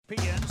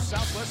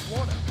Southwest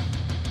Florida.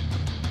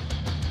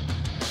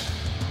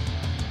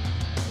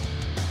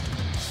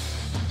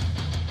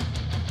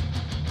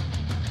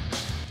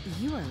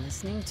 You are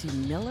listening to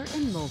Miller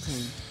and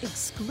Moulton,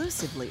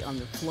 exclusively on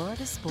the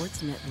Florida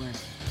Sports Network.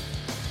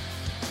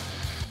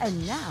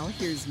 And now,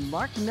 here's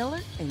Mark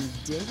Miller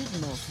and David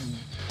Moulton.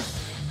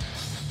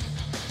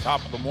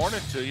 Top of the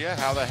morning to you.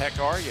 How the heck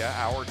are you?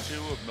 Hour 2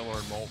 of Miller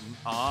and Moulton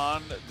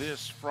on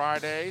this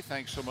Friday.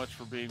 Thanks so much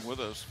for being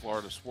with us,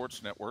 Florida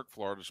Sports Network,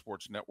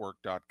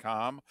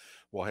 floridasportsnetwork.com.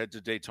 We'll head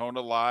to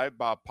Daytona Live.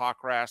 Bob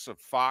Pockrass of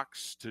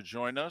Fox to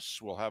join us.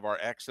 We'll have our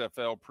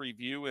XFL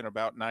preview in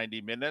about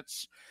 90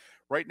 minutes.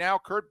 Right now,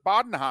 Kurt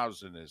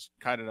Badenhausen is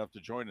kind enough to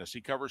join us.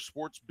 He covers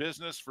sports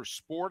business for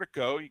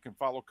Sportico. You can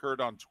follow Kurt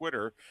on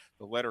Twitter,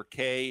 the letter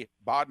K,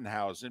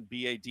 Badenhausen,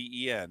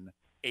 Badenhausen.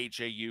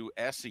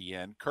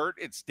 Kurt,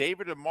 it's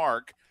David and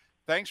Mark.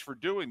 Thanks for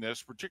doing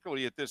this,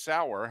 particularly at this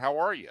hour. How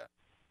are you?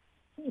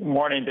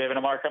 Morning, David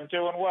and Mark. I'm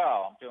doing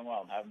well.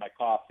 I'm having my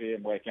coffee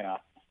and waking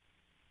up.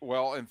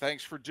 Well, and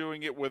thanks for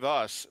doing it with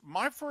us.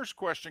 My first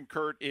question,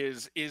 Kurt,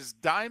 is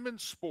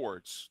Diamond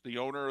Sports, the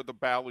owner of the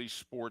Bally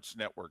Sports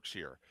Networks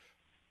here,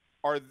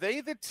 are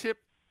they the tip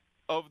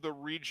of the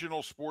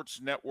regional sports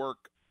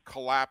network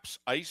collapse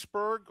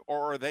iceberg,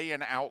 or are they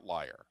an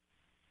outlier?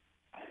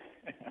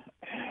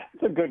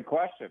 It's a good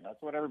question.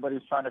 That's what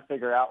everybody's trying to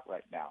figure out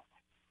right now.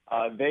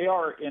 They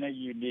are in a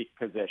unique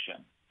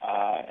position,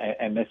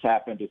 and this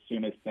happened as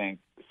soon as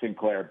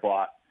Sinclair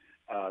bought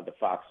the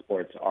Fox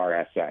Sports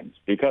RSNs.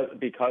 Because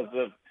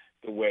of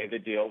the way the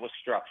deal was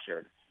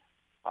structured,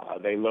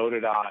 they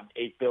loaded on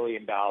 $8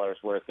 billion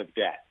worth of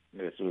debt.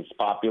 This was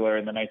popular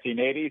in the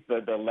 1980s,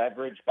 the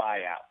leverage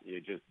buyout.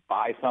 You just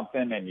buy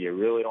something and you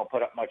really don't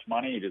put up much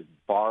money. You just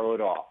borrow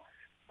it all.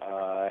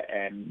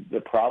 And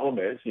the problem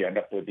is you end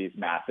up with these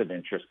massive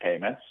interest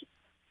payments,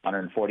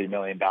 $140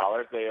 million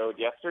they owed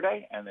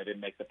yesterday, and they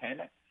didn't make the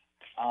payment.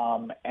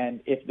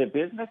 And if the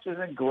business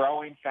isn't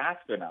growing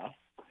fast enough,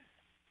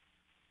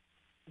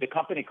 the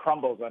company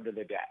crumbles under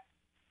the debt.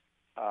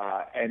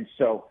 And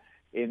so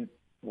in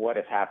what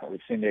has happened,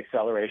 we've seen the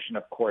acceleration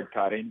of cord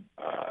cutting,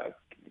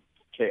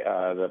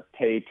 the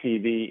pay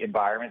TV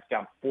environment's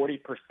down 40%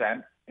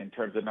 in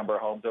terms of number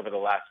of homes over the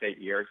last 8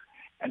 years.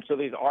 And so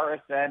these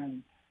RSN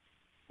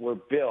were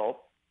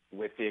built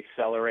with the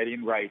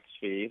accelerating rights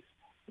fees,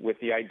 with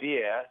the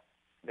idea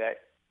that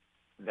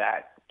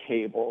that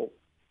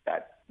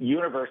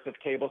universe of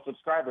cable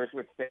subscribers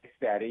would stay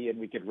steady and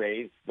we could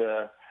raise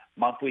the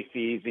monthly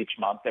fees each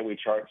month that we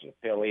charge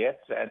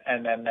affiliates,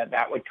 and then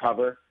that would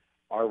cover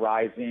our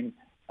rising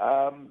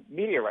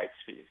media rights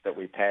fees that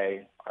we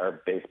pay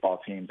our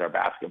baseball teams, our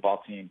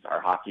basketball teams,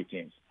 our hockey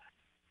teams.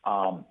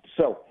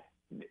 So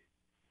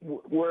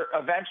we're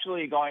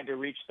eventually going to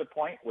reach the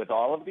point with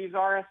all of these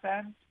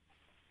RSNs,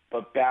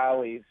 but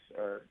Bally's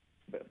or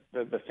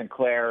the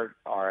Sinclair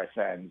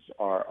RSNs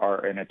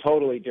are in a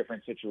totally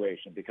different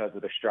situation because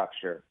of the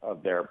structure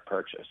of their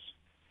purchase.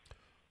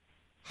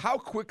 How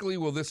quickly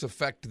will this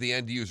affect the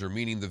end user,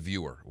 meaning the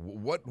viewer?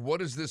 What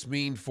does this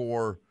mean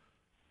for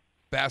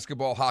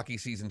basketball, hockey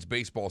seasons,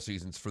 baseball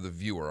seasons for the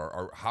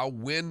viewer?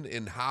 When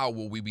and how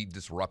will we be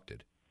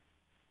disrupted?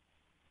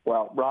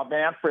 Well, Rob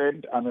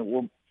Manfred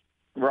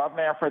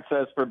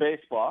says for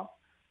baseball,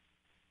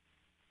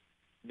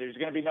 there's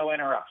going to be no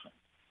interruption.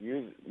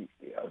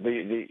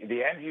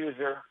 The end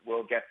user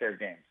will get their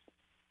games.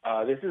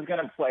 This is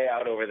going to play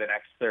out over the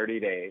next 30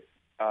 days.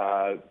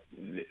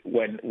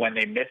 When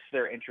they miss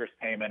their interest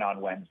payment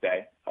on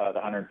Wednesday, the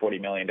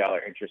 $140 million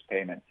interest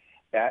payment,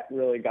 that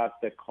really got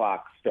the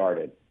clock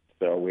started.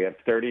 So we have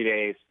 30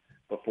 days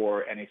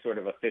before any sort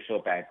of official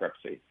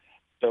bankruptcy.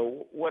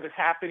 So what is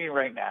happening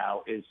right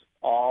now is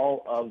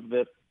all of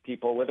the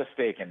people with a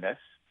stake in this,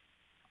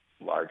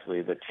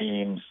 largely the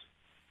teams,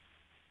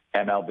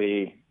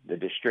 MLB, the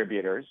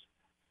distributors,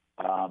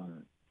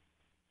 and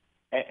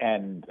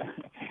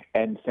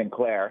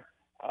Sinclair,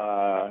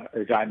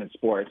 or Diamond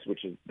Sports,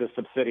 which is the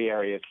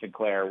subsidiary of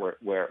Sinclair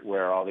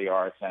where all the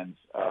RSNs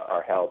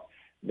are held.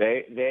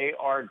 They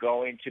are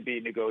going to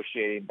be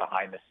negotiating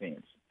behind the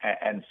scenes.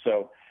 And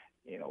so,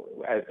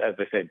 as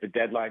I said, the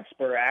deadline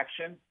spur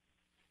action,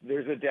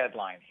 there's a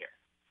deadline here.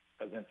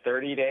 Because in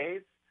 30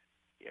 days,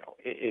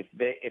 if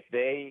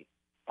they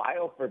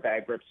file for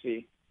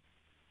bankruptcy,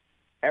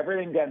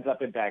 everything ends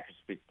up in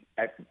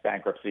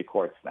bankruptcy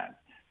courts then.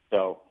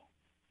 So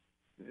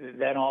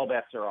then all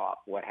bets are off.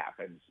 What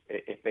happens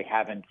if they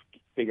haven't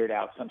figured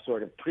out some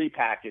sort of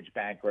prepackaged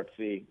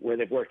bankruptcy where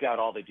they've worked out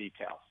all the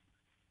details,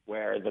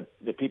 where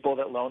the people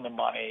that loan the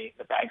money,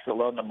 the banks that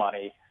loan the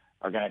money,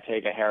 are going to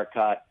take a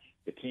haircut.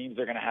 The teams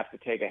are going to have to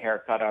take a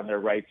haircut on their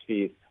rights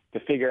fees to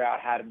figure out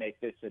how to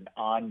make this an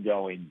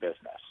ongoing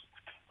business.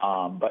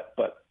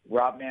 But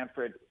Rob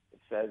Manfred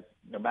says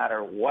no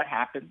matter what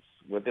happens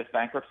with this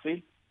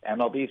bankruptcy,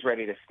 MLB is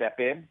ready to step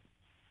in,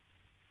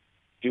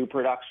 do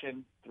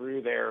production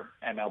through their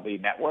MLB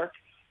network,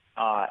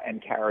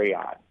 and carry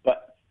on.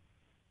 But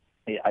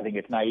I think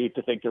it's naive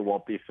to think there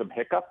won't be some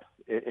hiccup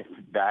if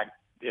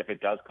it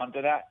does come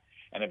to that.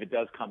 And if it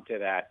does come to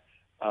that,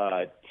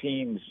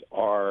 teams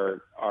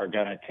are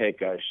going to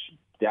take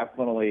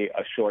definitely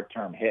a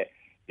short-term hit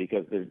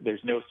because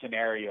there's no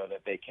scenario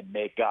that they can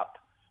make up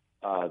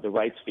the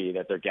rights fee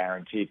that they're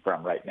guaranteed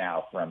from right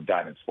now from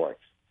Diamond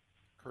Sports.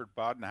 Kurt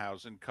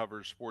Badenhausen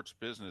covers sports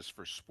business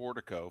for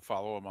Sportico.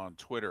 Follow him on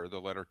Twitter,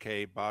 the letter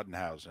K,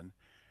 Badenhausen,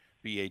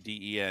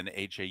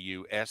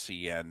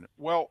 Badenhausen.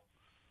 Well,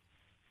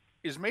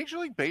 is Major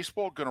League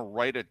Baseball going to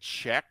write a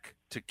check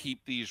to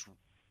keep these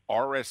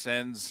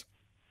RSNs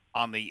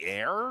on the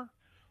air?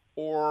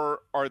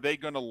 Or are they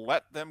going to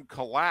let them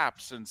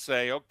collapse and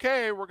say,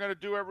 okay, we're going to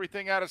do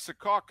everything out of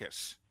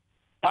Secaucus?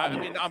 I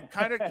mean, I'm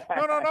kind of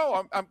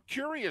no. I'm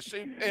curious,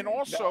 and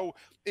also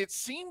it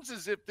seems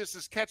as if this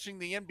is catching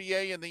the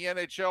NBA and the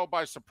NHL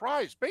by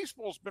surprise.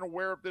 Baseball's been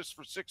aware of this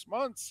for 6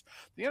 months.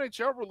 The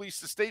NHL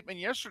released a statement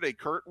yesterday,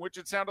 Kurt, in which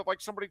it sounded like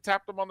somebody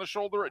tapped them on the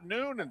shoulder at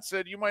noon and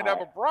said, "You might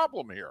have a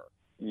problem here."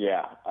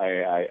 Yeah,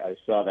 I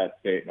saw that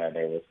statement.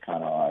 It was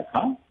kind of like,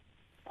 huh?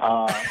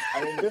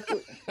 I mean, this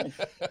was,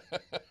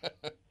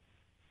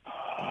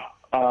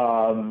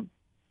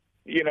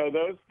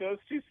 those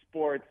two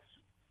sports.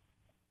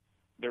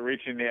 They're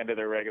reaching the end of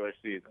their regular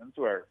seasons,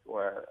 so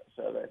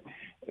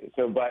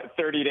but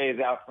 30 days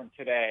out from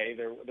today,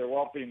 there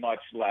won't be much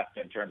left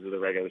in terms of the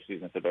regular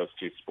season for those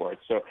two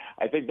sports. So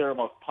I think they're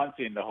almost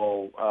punting the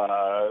whole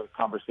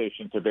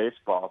conversation to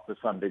baseball to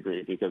some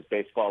degree because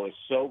baseball is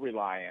so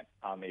reliant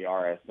on the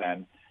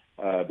RSN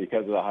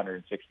because of the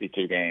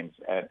 162 games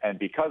and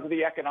because of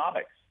the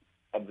economics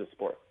of the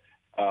sport.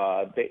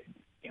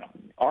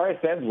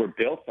 RSNs were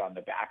built on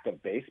the back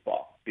of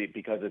baseball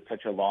because it's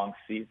such a long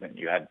season.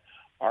 You had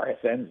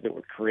RSNs that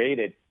were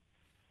created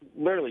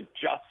literally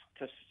just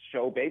to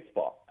show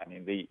baseball. I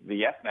mean, the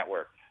F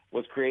Network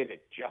was created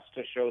just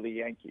to show the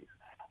Yankees.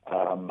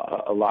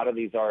 A lot of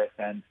these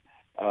RSNs,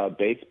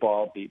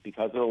 baseball,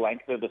 because of the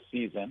length of the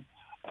season,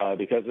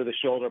 because of the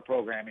shoulder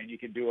programming you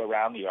can do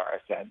around the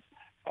RSNs,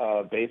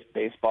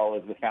 baseball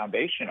is the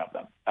foundation of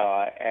them.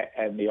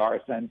 And the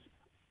RSNs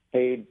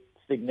paid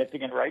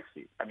significant rights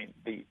fees. I mean,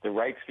 the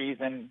rights fees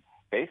in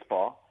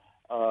baseball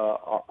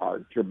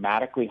are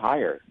dramatically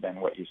higher than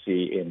what you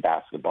see in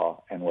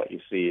basketball and what you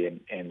see in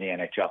the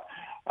NHL.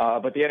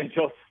 But the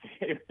NHL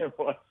statement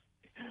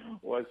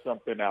was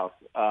something else.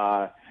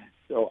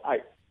 So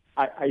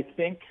I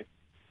think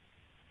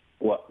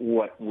what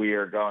we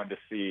are going to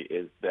see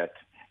is that,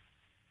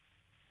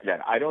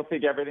 again, I don't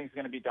think everything's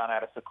going to be done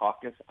out of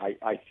Secaucus.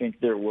 I think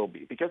there will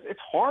be, because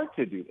it's hard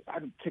to do this.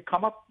 To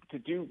come up to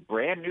do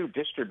brand new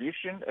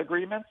distribution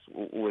agreements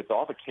with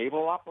all the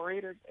cable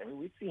operators. I mean,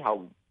 we see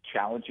how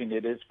challenging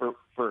it is for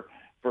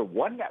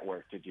one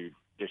network to do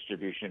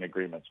distribution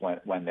agreements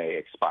when they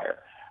expire.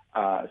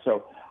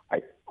 So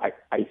I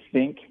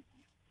think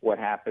what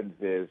happens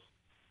is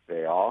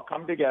they all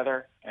come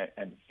together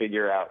and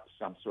figure out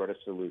some sort of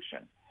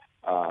solution.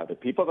 The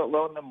people that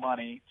loan the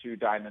money to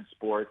Diamond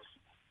Sports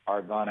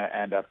are going to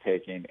end up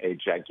taking a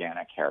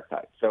gigantic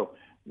haircut. So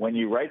when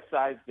you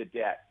right-size the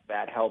debt,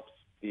 that helps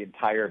the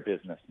entire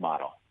business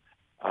model.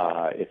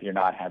 If you're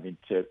not having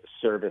to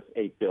service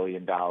 $8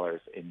 billion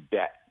in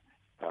debt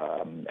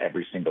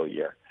every single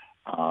year.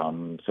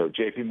 So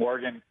J.P.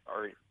 Morgan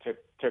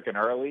took an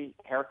early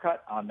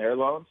haircut on their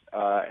loans,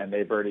 and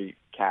they've already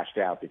cashed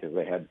out because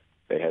they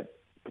had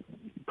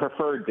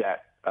preferred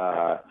debt,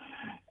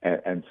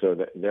 and so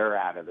they're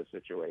out of the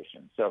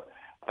situation. So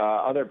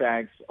other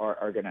banks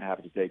are going to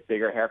have to take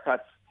bigger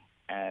haircuts,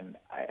 and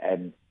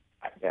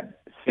again,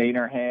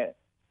 saner head.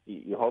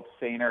 You hope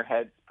saner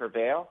heads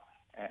prevail,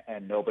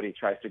 and nobody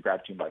tries to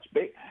grab too much.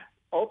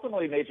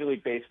 Ultimately, Major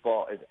League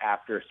Baseball is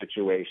after a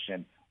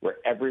situation where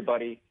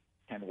everybody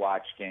can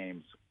watch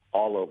games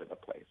all over the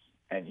place.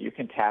 And you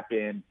can tap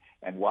in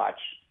and watch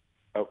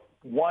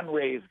one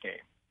Rays game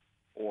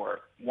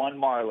or one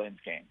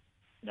Marlins game,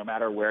 no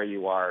matter where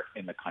you are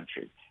in the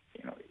country.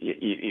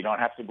 You don't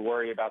have to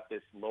worry about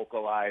this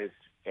localized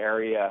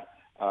area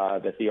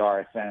that the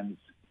RSNs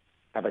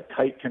have a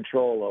tight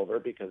control over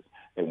because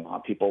they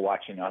want people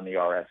watching on the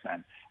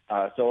RSN.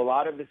 So a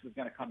lot of this is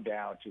going to come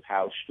down to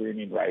how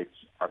streaming rights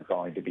are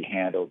going to be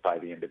handled by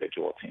the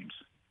individual teams.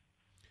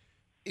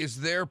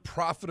 Is there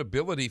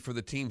profitability for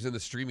the teams in the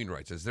streaming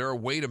rights? Is there a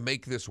way to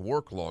make this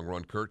work long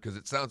run, Kurt? Because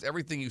it sounds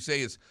everything you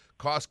say is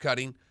cost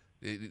cutting,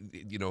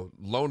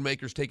 loan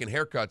makers taking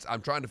haircuts.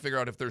 I'm trying to figure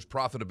out if there's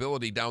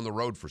profitability down the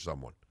road for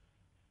someone.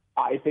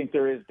 I think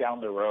there is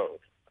down the road,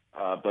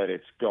 but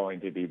it's going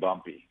to be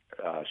bumpy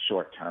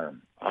short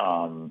term.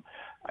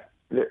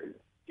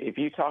 If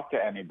you talk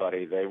to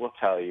anybody, they will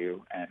tell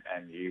you,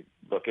 and you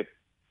look at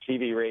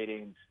TV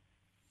ratings,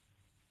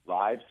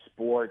 live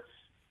sports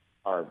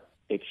are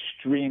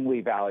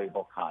extremely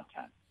valuable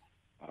content.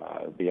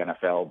 The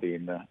NFL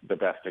being the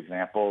best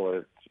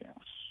example.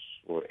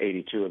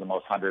 82 of the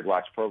most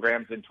 100-watched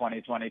programs in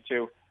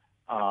 2022.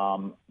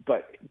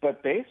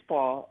 But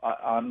baseball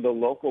on the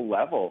local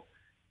level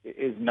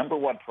is number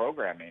one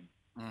programming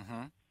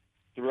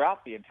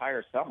throughout the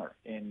entire summer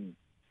in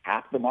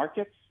half the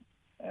markets,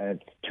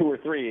 and 2 or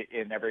 3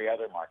 in every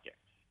other market.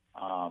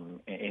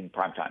 in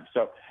prime time.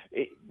 So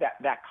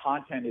that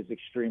content is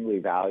extremely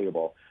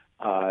valuable,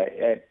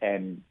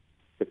 and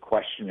the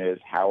question is,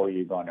 how are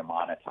you going to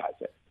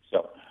monetize it?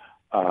 So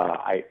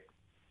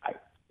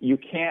you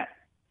can't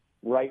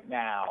right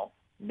now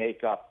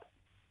make up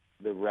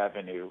the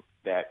revenue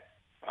that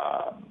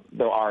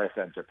the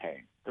RSNs are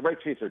paying. The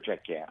rights fees are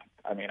gigantic.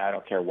 I mean, I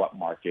don't care what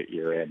market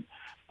you're in.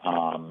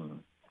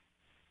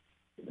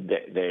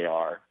 They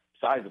are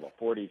sizable,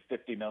 $40,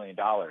 $50 million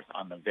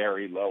on the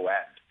very low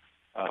end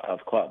of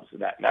clubs.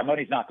 That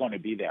money's not going to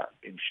be there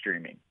in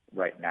streaming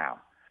right now.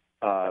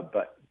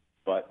 But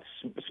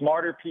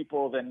smarter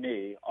people than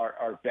me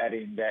are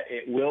betting that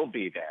it will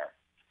be there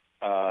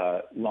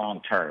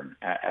long term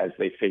as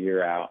they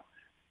figure out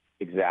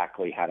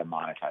exactly how to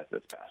monetize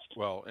this best.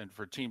 Well, and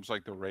for teams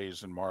like the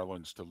Rays and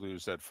Marlins to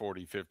lose that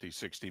 $40, $50,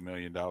 $60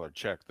 million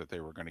check that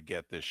they were going to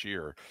get this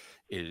year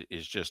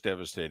is just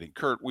devastating.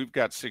 Kurt, we've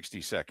got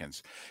 60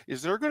 seconds.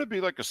 Is there going to be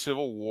like a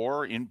civil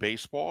war in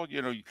baseball?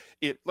 You know,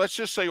 let's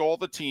just say all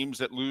the teams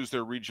that lose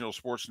their regional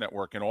sports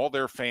network and all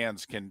their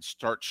fans can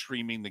start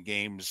streaming the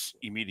games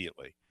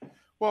immediately.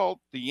 Well,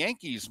 the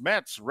Yankees,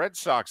 Mets, Red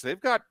Sox, they've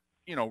got,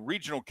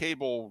 regional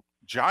cable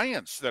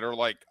giants that are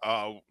like,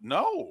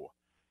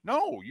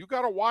 no, you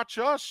got to watch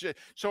us.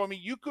 So, I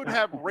mean, you could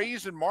have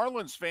Rays and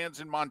Marlins fans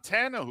in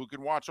Montana who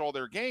can watch all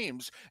their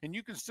games, and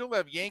you can still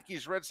have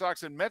Yankees, Red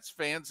Sox, and Mets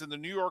fans in the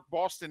New York,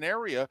 Boston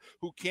area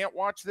who can't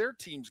watch their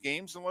team's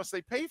games unless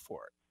they pay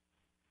for it.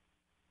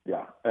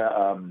 Yeah.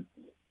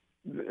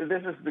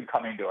 This has been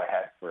coming to a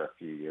head for a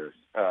few years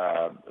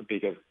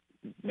because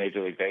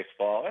Major League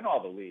Baseball and all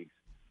the leagues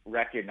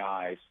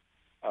recognize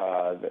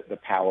the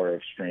power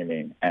of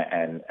streaming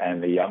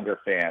and the younger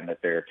fan that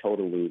they're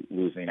totally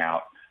losing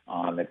out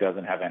on that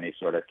doesn't have any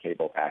sort of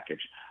cable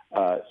package.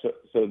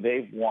 So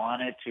they've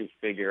wanted to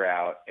figure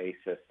out a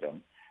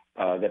system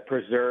that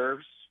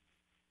preserves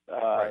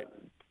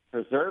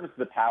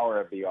the power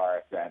of the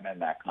RSN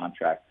and that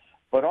contract,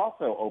 but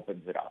also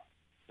opens it up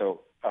to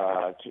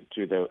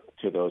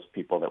those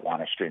people that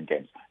want to stream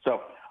games.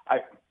 So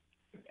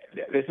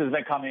this has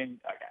been coming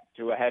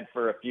to a head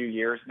for a few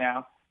years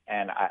now,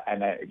 and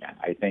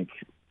I think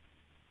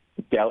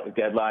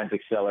deadlines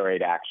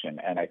accelerate action,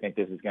 and I think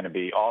this is going to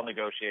be all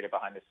negotiated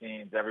behind the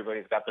scenes.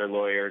 Everybody's got their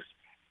lawyers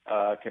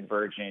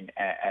converging,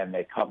 and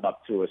they come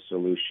up to a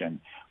solution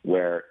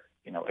where,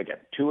 again,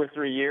 2 or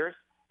 3 years,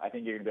 I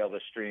think you're going to be able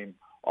to stream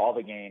all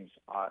the games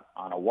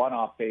on a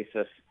one-off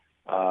basis,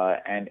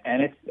 and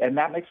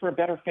that makes for a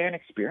better fan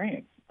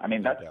experience. I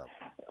mean, that's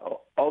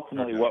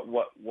ultimately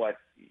what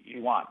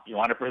you want. You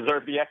want to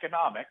preserve the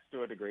economics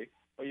to a degree,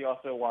 but you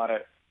also want to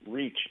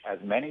reach as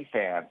many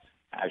fans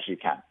as you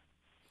can.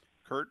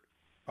 Kurt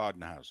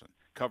Badenhausen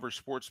covers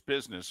sports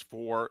business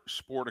for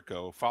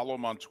Sportico. Follow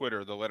him on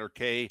Twitter, the letter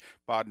K,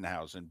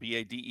 Badenhausen,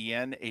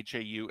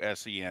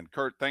 Badenhausen.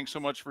 Kurt, thanks so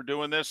much for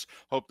doing this.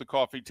 Hope the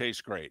coffee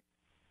tastes great.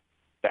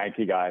 Thank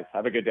you, guys.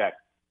 Have a good day.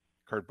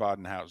 Kurt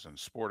Badenhausen,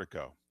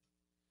 Sportico.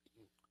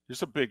 This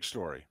is a big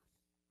story,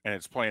 and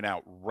it's playing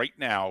out right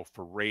now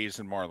for Rays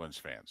and Marlins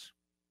fans.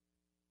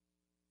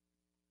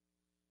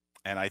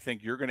 And I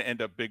think you're going to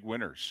end up big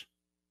winners.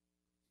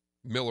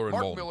 Miller and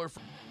Moulton.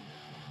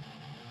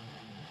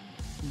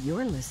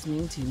 You're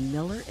listening to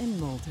Miller and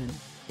Moulton,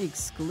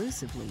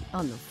 exclusively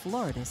on the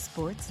Florida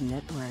Sports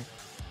Network.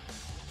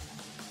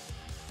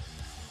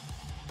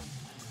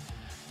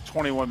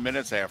 21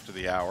 minutes after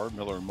the hour,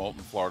 Miller and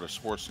Moulton, Florida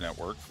Sports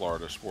Network,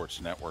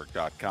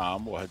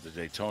 floridasportsnetwork.com. We'll head to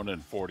Daytona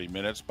in 40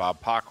 minutes.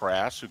 Bob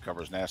Pockrass, who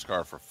covers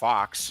NASCAR for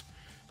Fox,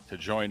 to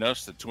join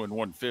us. The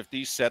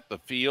 2-in-150 set the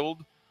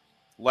field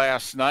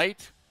last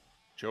night.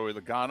 Joey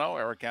Logano,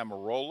 Eric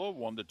Almirola,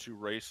 1-2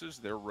 races.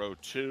 They're row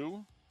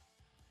 2.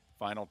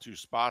 Final 2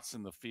 spots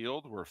in the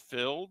field were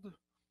filled.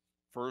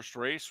 First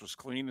race was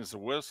clean as a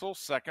whistle.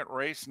 Second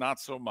race, not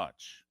so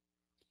much.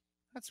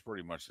 That's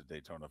pretty much the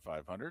Daytona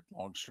 500.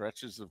 Long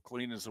stretches of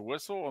clean as a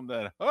whistle, and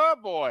then, oh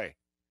boy.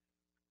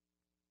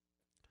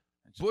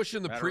 Busch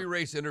in the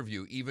pre-race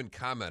interview even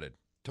commented.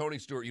 Tony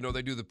Stewart,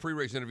 they do the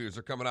pre-race interviews.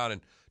 They're coming out,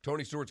 and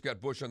Tony Stewart's got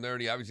Busch on there,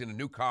 and he obviously in a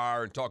new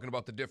car and talking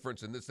about the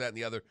difference and this, that, and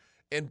the other.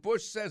 And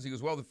Busch says, he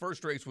goes, well, the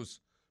first race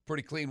was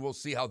pretty clean. We'll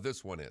see how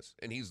this one is.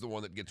 And he's the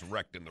one that gets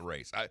wrecked in the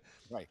race.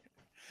 Right.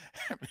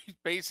 He's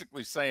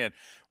basically saying,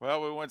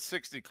 well, we went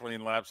 60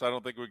 clean laps. I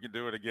don't think we can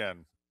do it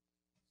again.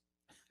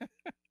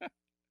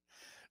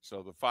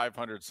 So the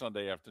 500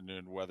 Sunday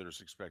afternoon weather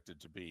is expected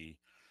to be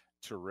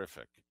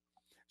terrific.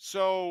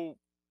 So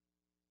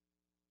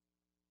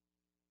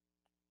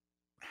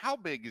how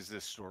big is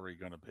this story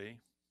going to be?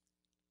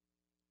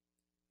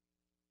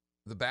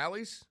 The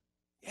Bally's?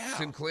 Yeah.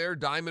 Sinclair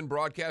Diamond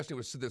Broadcasting. It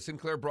was the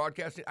Sinclair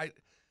Broadcasting.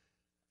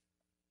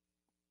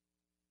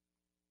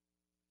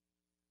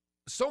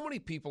 So many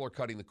people are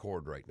cutting the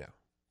cord right now.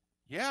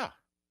 Yeah.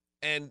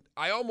 And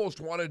I almost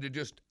wanted to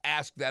just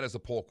ask that as a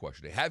poll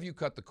question. Have you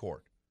cut the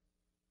cord?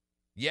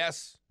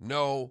 Yes,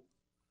 no.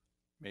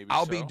 Maybe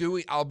I'll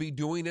be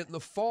doing it in the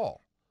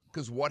fall.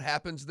 Because what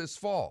happens this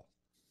fall?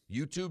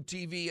 YouTube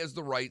TV has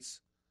the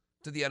rights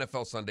to the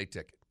NFL Sunday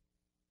Ticket.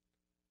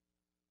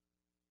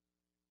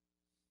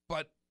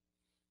 But,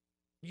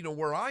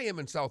 where I am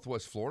in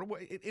Southwest Florida,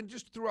 and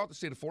just throughout the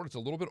state of Florida, it's a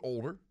little bit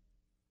older.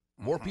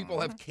 More people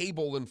have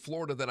cable in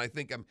Florida than I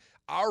think.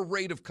 Our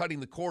rate of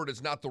cutting the cord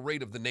is not the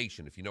rate of the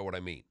nation, if you know what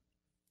I mean.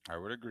 I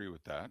would agree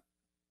with that.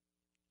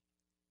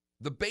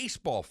 The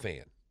baseball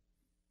fan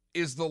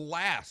is the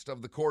last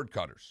of the cord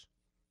cutters.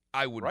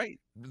 Right.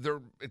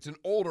 It's an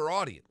older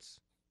audience.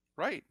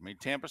 Right. I mean,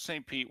 Tampa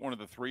St. Pete, one of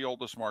the 3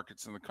 oldest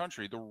markets in the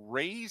country. The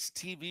Rays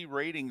TV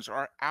ratings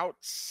are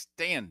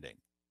outstanding.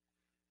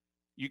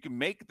 You can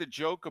make the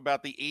joke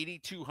about the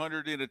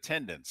 8,200 in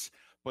attendance,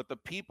 but the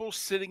people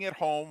sitting at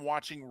home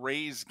watching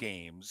Rays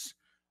games,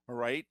 all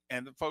right,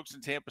 and the folks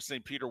in Tampa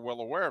St. Pete are well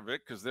aware of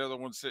it because they're the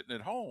ones sitting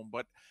at home.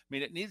 But, I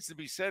mean, it needs to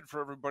be said for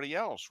everybody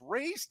else.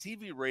 Rays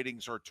TV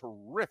ratings are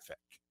terrific.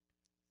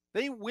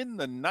 They win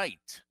the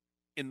night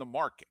in the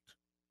market.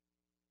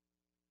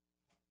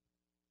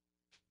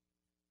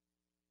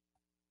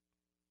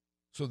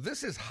 So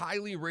this is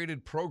highly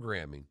rated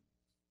programming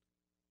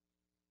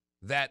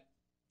that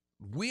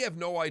we have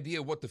no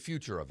idea what the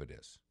future of it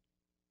is.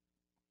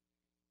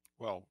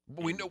 Well,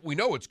 we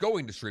know it's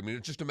going to streaming.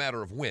 It's just a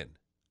matter of when.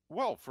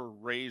 Well, for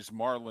Rays,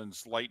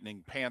 Marlins,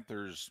 Lightning,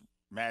 Panthers,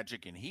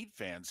 Magic, and Heat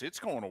fans, it's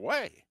going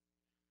away.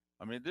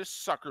 I mean, this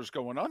sucker's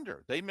going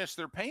under. They missed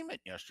their payment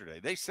yesterday.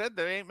 They said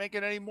they ain't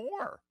making any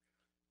more.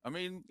 I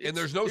mean, and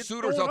there's no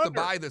suitors out to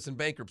buy this in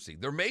bankruptcy.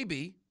 There may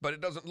be, but it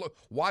doesn't look.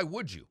 Why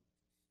would you?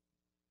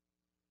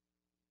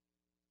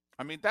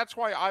 I mean, that's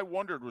why I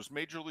wondered, was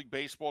Major League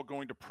Baseball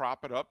going to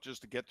prop it up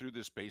just to get through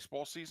this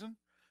baseball season?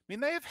 I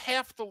mean, they have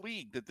half the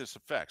league that this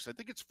affects. I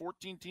think it's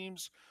 14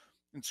 teams.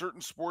 In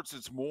certain sports,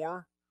 it's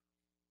more.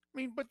 I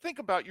mean, but think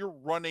about, you're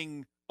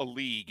running a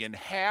league, and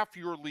half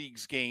your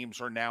league's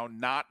games are now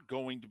not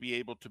going to be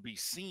able to be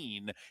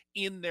seen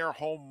in their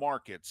home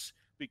markets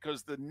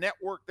because the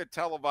network that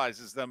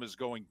televises them is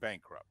going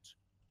bankrupt.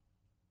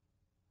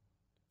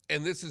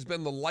 And this has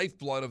been the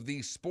lifeblood of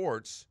these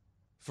sports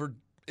for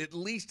at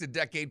least a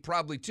decade,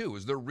 probably two,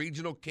 is their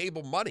regional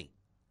cable money.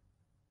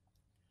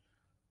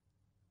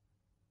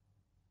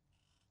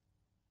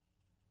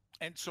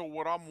 And so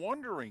what I'm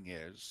wondering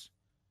is,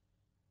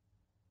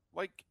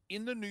 like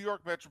in the New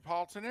York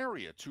metropolitan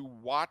area, to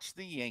watch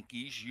the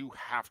Yankees, you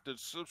have to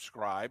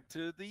subscribe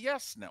to the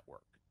Yes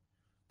Network.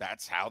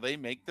 That's how they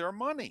make their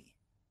money.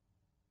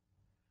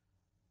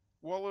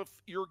 Well, if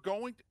you're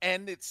going to,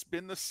 and it's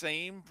been the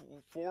same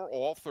for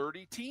all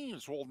 30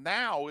 teams. Well,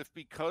 now, if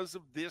because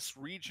of this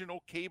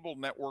regional cable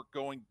network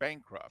going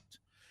bankrupt,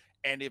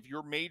 and if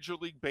you're Major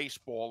League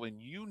Baseball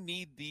and you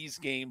need these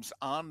games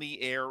on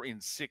the air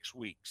in 6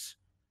 weeks,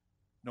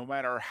 no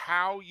matter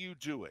how you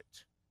do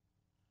it,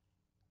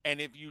 and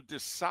if you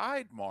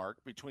decide, Mark,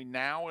 between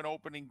now and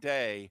opening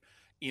day,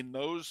 in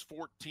those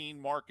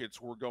 14 markets,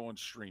 we're going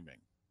streaming,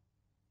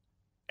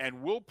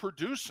 and we'll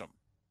produce them.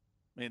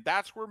 I mean,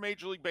 that's where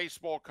Major League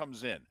Baseball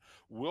comes in.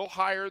 We'll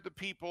hire the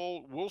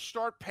people. We'll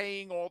start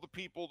paying all the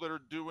people that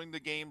are doing the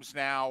games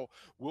now.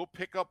 We'll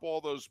pick up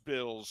all those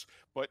bills.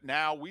 But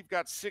now we've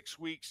got 6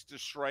 weeks to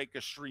strike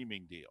a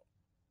streaming deal,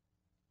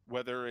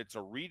 whether it's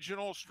a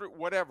regional,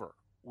 whatever.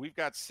 We've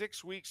got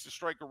 6 weeks to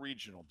strike a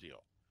regional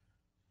deal.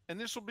 And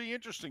this will be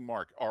interesting,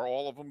 Mark. Are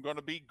all of them going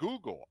to be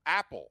Google,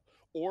 Apple,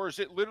 or is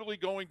it literally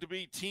going to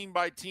be team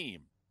by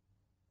team?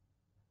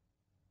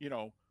 You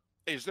know,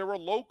 is there a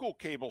local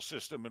cable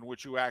system in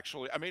which you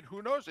actually, I mean,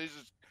 who knows?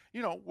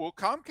 Will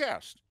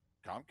Comcast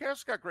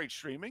got great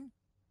streaming.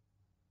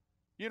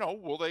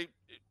 Will they,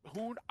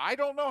 I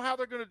don't know how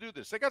they're going to do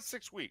this. They got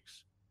 6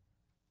 weeks.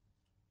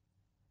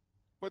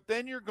 But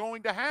then you're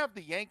going to have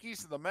the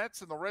Yankees and the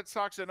Mets and the Red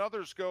Sox and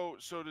others go,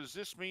 so does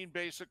this mean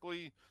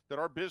basically that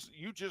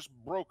you just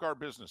broke our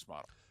business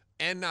model?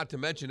 And not to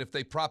mention, if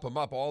they prop them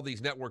up, all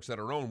these networks that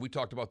are owned, we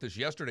talked about this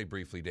yesterday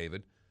briefly,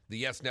 David, the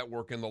Yes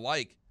Network and the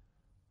like.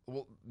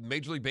 Well,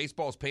 Major League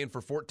Baseball is paying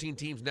for 14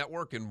 teams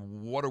network,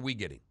 and what are we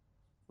getting?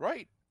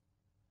 Right.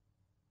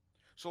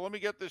 So let me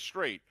get this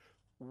straight.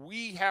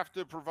 We have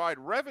to provide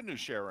revenue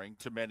sharing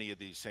to many of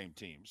these same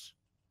teams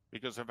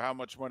because of how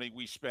much money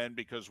we spend,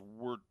 because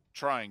we're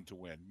trying to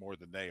win more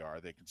than they are.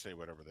 They can say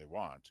whatever they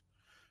want.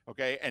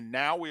 Okay, and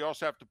now we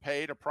also have to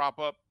pay to prop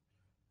up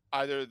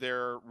either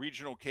their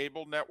regional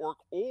cable network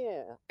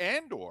or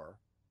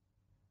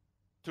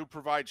to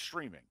provide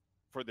streaming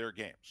for their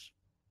games.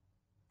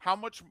 How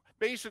much,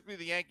 basically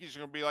the Yankees are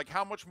going to be like,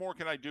 how much more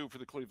can I do for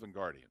the Cleveland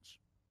Guardians?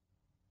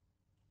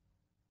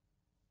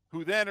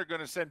 Who then are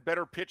going to send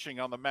better pitching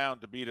on the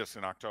mound to beat us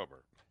in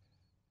October.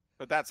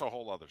 But that's a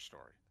whole other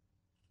story.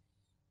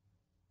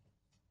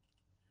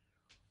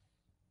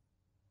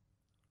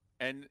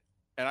 And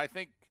I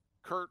think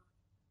Kurt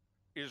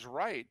is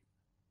right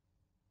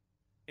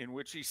in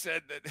which he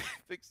said that he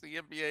thinks the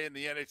NBA and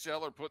the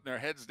NHL are putting their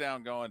heads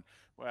down going,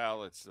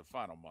 well, it's the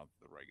final month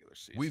of the regular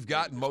season. We've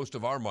gotten most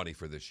of our money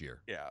for this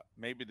year. Yeah,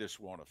 maybe this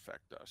won't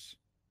affect us.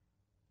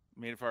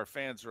 I mean, if our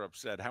fans are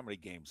upset, how many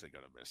games are they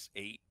going to miss?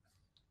 8?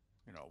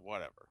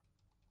 Whatever.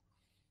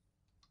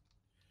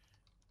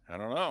 I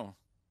don't know.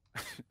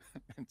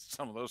 And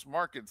some of those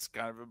markets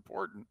kind of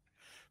important.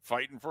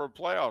 Fighting for a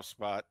playoff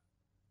spot.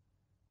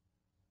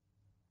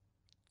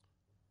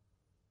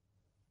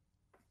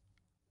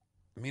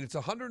 I mean, it's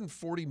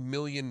 $140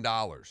 million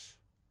That's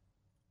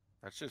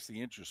just the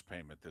interest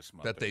payment this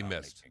month that they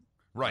missed. making.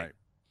 Right.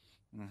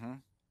 Mm-hmm.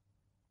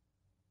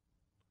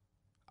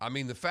 I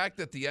mean, the fact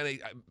that the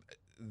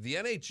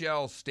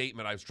NHL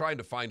statement, I was trying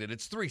to find it,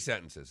 it's 3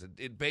 sentences.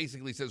 It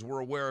basically says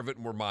we're aware of it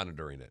and we're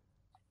monitoring it.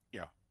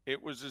 Yeah.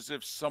 It was as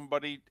if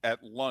somebody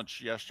at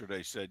lunch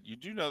yesterday said, you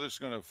do know this is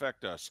going to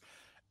affect us.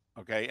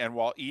 Okay. And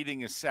while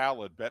eating a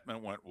salad,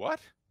 Bettman went, what?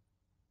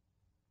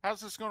 How's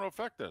this going to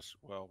affect us?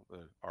 Well,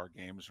 our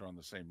games are on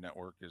the same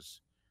network as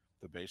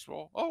the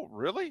baseball. Oh,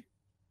 really?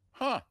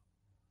 Huh.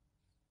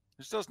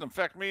 This doesn't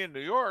affect me in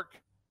New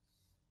York.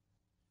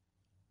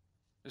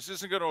 This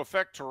isn't going to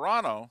affect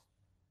Toronto.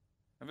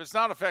 If it's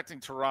not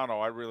affecting Toronto,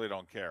 I really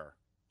don't care.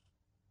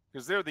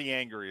 Because they're the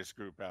angriest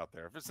group out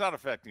there. If it's not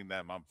affecting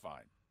them, I'm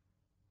fine.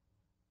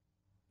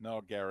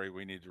 No, Gary,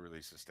 we need to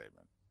release a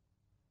statement.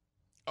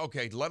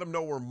 Okay, let them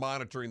know we're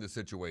monitoring the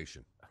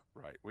situation.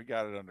 Right. We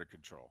got it under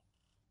control.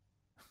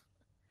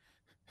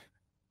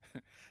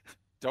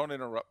 Don't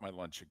interrupt my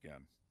lunch again.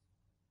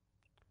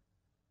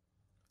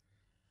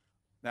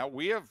 Now,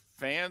 we have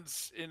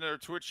fans in our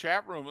Twitch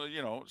chat room,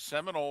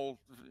 Seminole,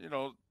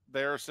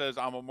 there says,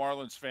 I'm a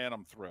Marlins fan.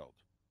 I'm thrilled.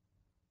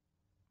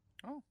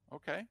 Oh,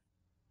 okay.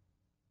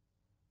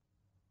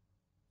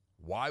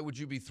 Why would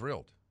you be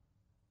thrilled?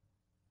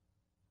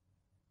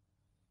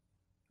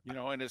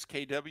 And as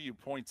KW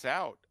points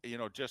out,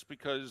 just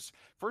because,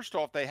 first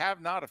off, they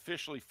have not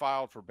officially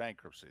filed for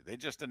bankruptcy. They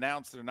just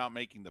announced they're not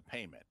making the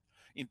payment.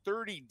 In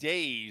 30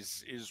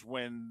 days is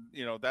when,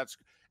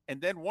 and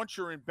then once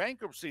you're in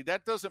bankruptcy,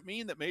 that doesn't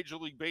mean that Major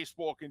League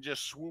Baseball can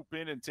just swoop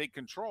in and take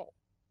control.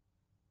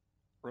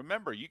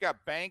 Remember, you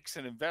got banks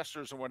and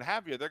investors and what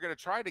have you. They're going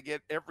to try to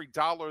get every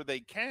dollar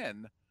they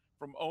can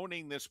from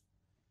owning this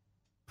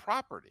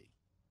property.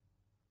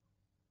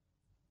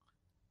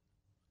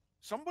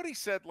 Somebody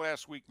said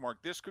last week, Mark,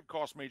 this could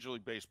cost Major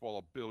League Baseball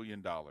 $1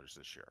 billion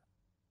this year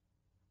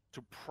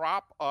to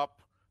prop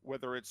up,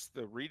 whether it's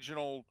the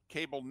regional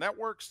cable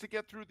networks to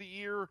get through the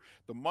year,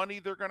 the money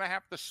they're going to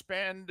have to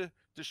spend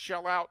to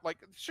shell out. Like,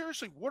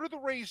 seriously, what do the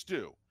Rays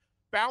do?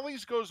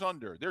 Bally's goes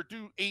under. They're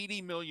due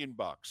 $80 million.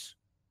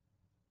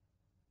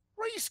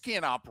 Rays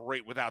can't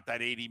operate without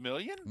that $80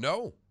 million.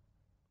 No.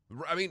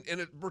 I mean,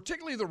 and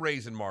particularly the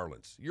Rays and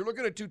Marlins. You're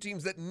looking at two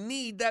teams that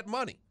need that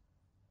money.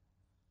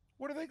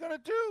 What are they going to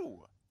do?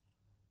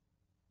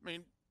 I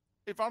mean,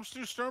 if I'm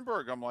Stu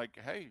Sternberg, I'm like,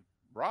 hey,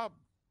 Rob,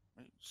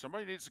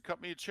 somebody needs to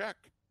cut me a check.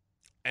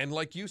 And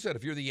like you said,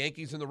 if you're the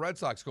Yankees and the Red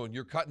Sox going,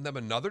 you're cutting them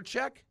another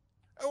check?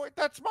 Oh, wait,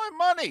 that's my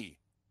money.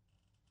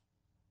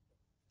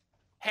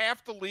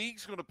 Half the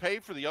league's going to pay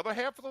for the other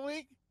half of the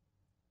league?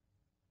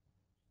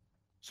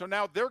 So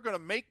now they're going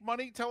to make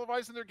money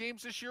televising their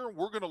games this year, and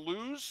we're going to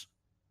lose?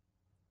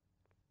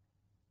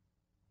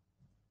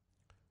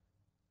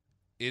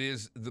 It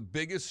is the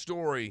biggest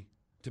story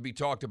to be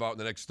talked about in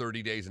the next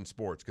 30 days in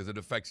sports because it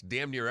affects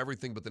damn near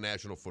everything but the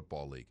National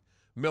Football League.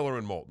 Miller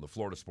and Moulton, the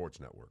Florida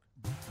Sports Network.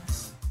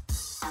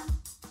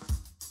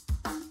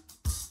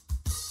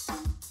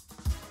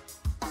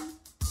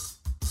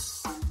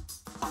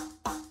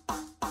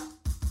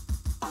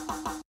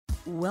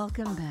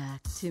 Welcome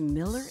back to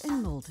Miller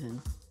and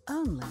Moulton,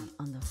 only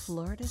on the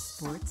Florida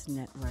Sports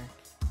Network.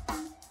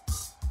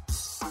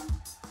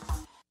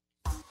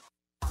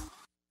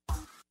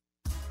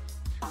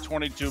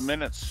 "22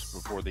 minutes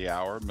before the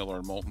hour. Miller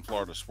and Moulton,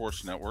 Florida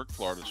Sports Network,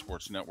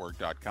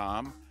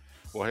 floridasportsnetwork.com.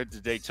 We'll head to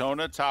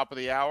Daytona, top of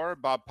the hour.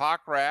 Bob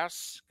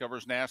Pockrass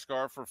covers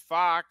NASCAR for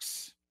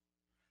Fox.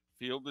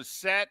 Field is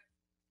set.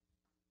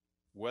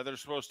 Weather's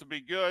supposed to be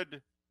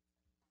good.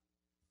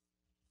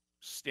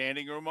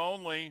 Standing room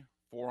only,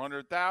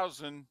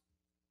 400,000.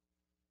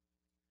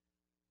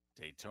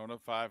 Daytona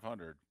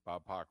 500.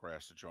 Bob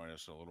Pockrass to join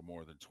us in a little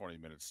more than 20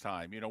 minutes'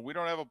 time. We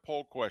don't have a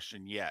poll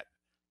question yet.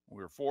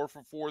 We're 4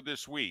 for 4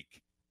 this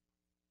week.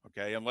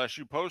 Okay, unless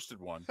you posted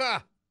one.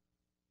 Ha!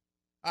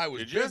 I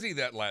was busy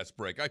that last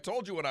break. I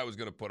told you what I was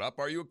going to put up.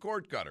 Are you a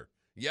cord cutter?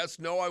 Yes,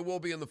 no, I will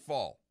be in the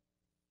fall.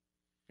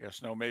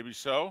 Yes, no, maybe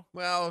so?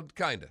 Well,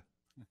 kind of.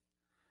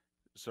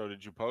 So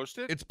did you post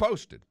it? It's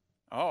posted.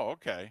 Oh,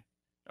 okay.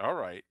 All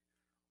right.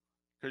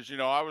 Because,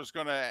 I was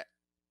going to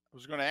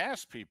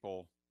ask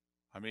people,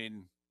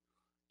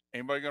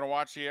 anybody going to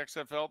watch the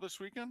XFL this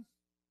weekend?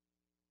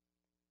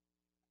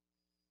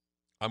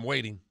 I'm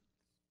waiting.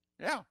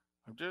 Yeah,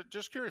 I'm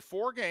just curious.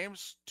 4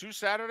 games, 2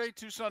 Saturday,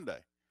 2 Sunday.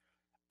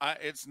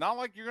 It's not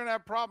like you're going to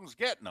have problems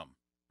getting them,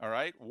 all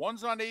right?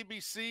 One's on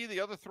ABC, the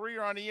other 3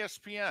 are on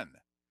ESPN.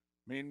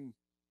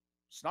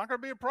 It's not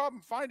going to be a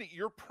problem finding it.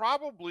 You're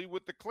probably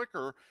with the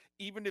clicker,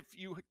 even if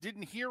you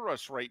didn't hear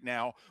us right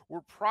now,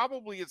 we're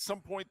probably at some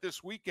point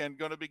this weekend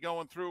going to be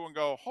going through and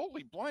go,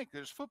 holy blank,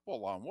 there's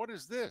football on. What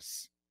is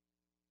this?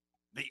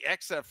 The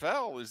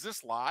XFL, is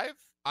this live?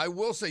 I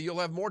will say you'll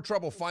have more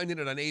trouble finding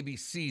it on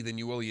ABC than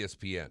you will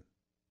ESPN.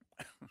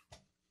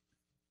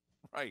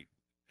 Right.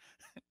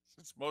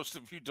 Since most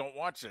of you don't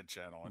watch that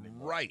channel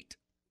anymore. Right.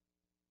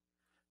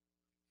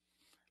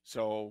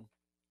 So,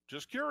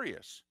 just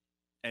curious.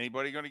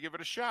 Anybody going to give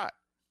it a shot?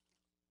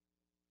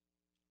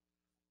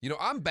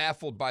 I'm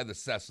baffled by the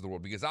Seths of the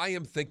world because I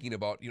am thinking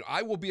about,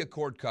 I will be a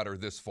cord cutter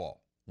this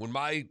fall. When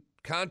my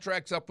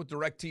contract's up with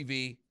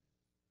DirecTV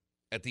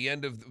at the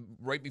end of,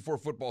 right before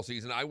football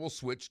season, I will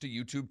switch to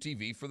YouTube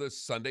TV for the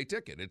Sunday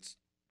ticket.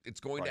 It's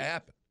going to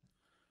happen.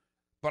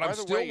 But I'm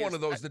still one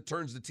of those that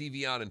turns the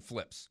TV on and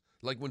flips.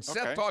 Like when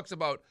Seth talks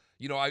about,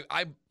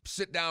 I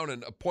sit down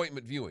and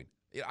appointment viewing.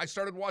 I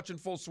started watching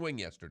Full Swing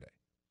yesterday.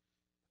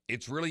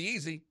 It's really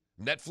easy.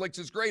 Netflix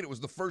is great. It was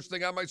the first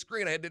thing on my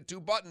screen. I had to hit 2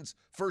 buttons.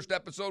 First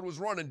episode was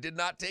running. Did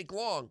not take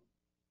long.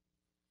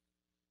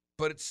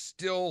 But it's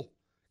still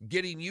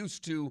getting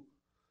used to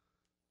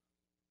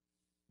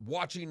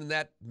watching in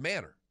that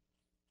manner.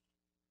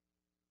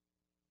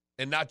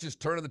 And not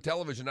just turning the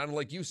television on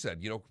like you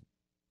said,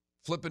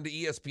 flipping to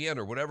ESPN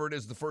or whatever it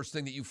is, the first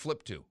thing that you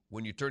flip to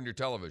when you turn your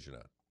television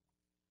on.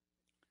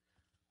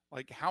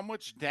 Like, how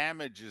much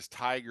damage is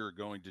Tiger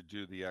going to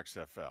do the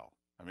XFL?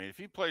 I mean, if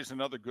he plays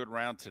another good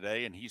round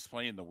today and he's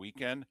playing the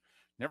weekend,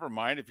 never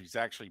mind if he's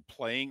actually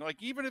playing,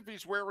 like even if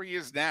he's where he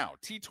is now,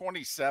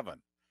 T27.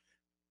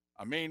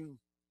 I mean,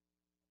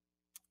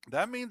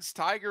 that means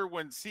Tiger,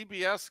 when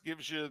CBS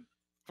gives you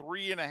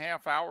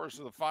 3.5 hours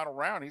of the final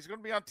round, he's going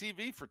to be on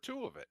TV for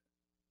 2 of it.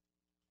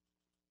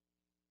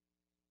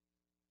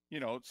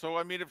 So,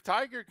 I mean, if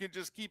Tiger can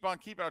just keep on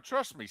keeping on,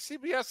 trust me,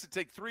 CBS would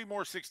take 3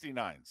 more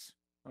 69s.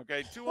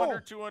 Okay,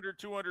 200, 200,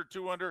 200,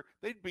 200.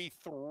 They'd be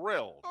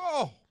thrilled.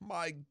 Oh,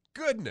 my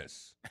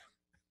goodness.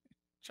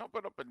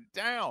 Jumping up and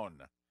down.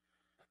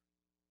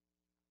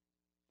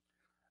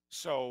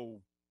 So,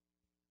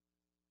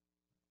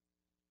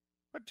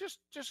 but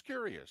just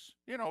curious.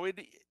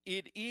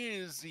 It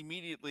is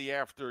immediately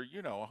after,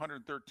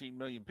 113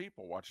 million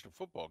people watched a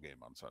football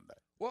game on Sunday.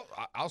 Well,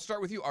 I'll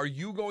start with you. Are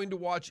you going to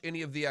watch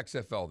any of the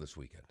XFL this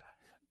weekend?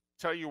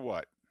 Tell you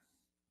what,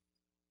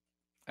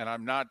 and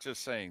I'm not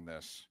just saying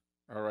this.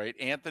 All right,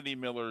 Anthony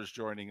Miller is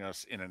joining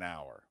us in an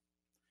hour.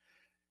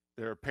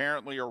 There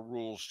apparently are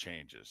rules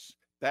changes.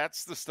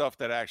 That's the stuff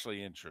that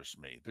actually interests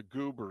me, the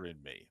goober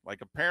in me.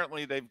 Like,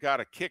 apparently they've got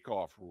a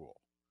kickoff rule.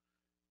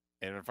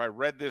 And if I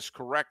read this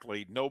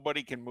correctly,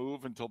 nobody can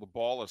move until the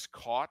ball is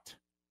caught.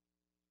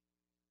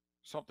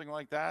 Something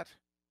like that.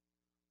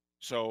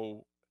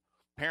 So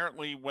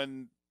apparently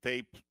when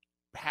they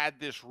had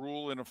this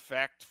rule in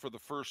effect for the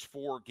first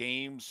 4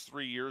 games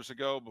 3 years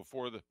ago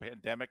before the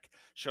pandemic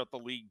shut the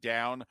league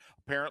down,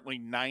 apparently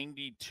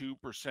 92%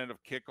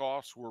 of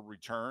kickoffs were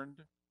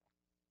returned.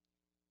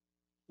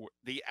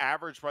 The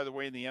average, by the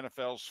way, in the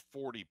NFL is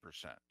 40%.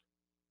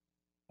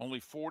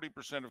 Only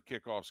 40% of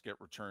kickoffs get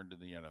returned in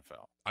the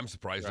NFL. I'm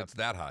surprised it's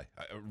that high.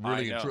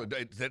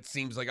 That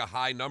seems like a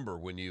high number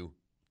when you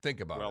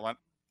think about it. Well,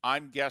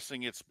 I'm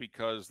guessing it's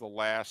because the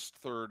last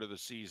third of the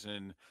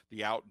season,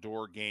 the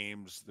outdoor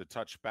games, the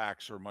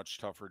touchbacks are much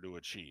tougher to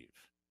achieve.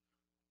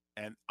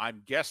 And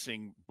I'm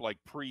guessing, like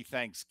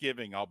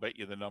pre-Thanksgiving, I'll bet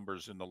you the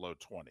number's in the low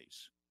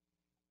 20s.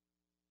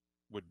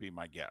 Would be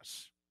my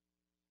guess.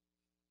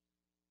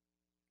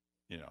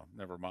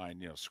 Never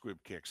mind, squib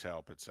kicks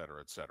help, et cetera,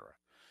 et cetera.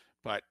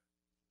 But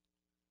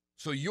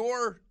so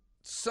you're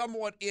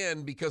somewhat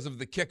in because of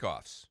the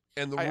kickoffs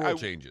and the rule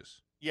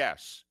changes.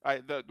 Yes.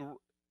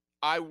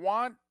 I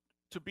want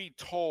to be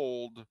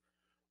told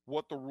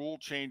what the rule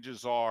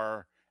changes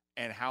are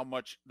and how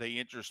much they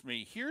interest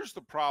me. Here's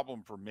the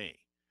problem for me.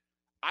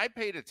 I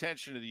paid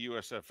attention to the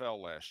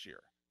USFL last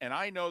year, and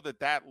I know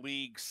that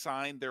league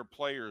signed their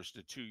players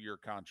to 2-year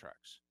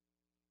contracts.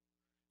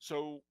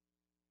 So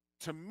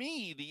to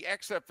me, the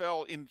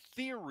XFL, in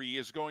theory,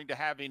 is going to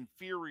have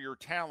inferior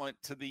talent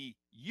to the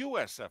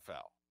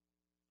USFL.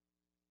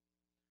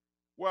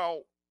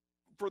 Well,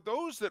 for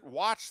those that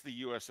watched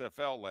the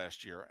USFL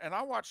last year, and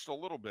I watched a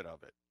little bit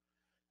of it,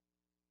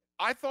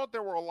 I thought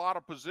there were a lot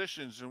of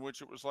positions in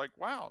which it was like,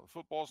 wow,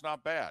 football's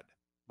not bad.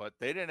 But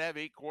they didn't have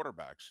 8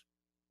 quarterbacks.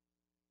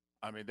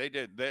 I mean, they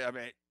did.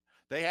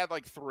 They had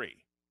like 3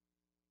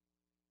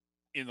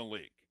 in the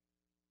league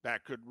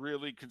that could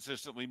really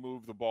consistently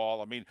move the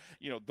ball. I mean,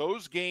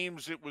 those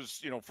games, it was,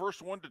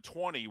 first 1 to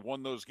 20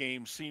 won those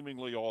games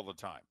seemingly all the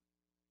time.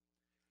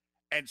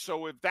 And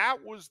so if that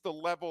was the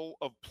level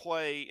of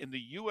play in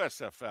the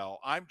USFL,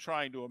 I'm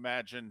trying to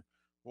imagine,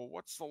 well,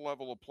 what's the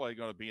level of play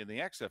going to be in the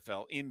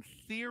XFL? In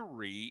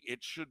theory,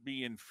 it should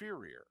be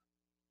inferior.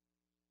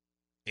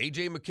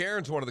 A.J.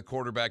 McCarron's one of the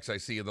quarterbacks I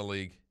see in the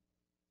league.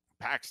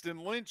 Paxton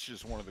Lynch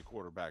is one of the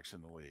quarterbacks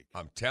in the league.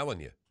 I'm telling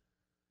you.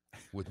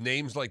 With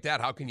names like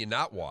that, how can you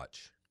not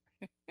watch?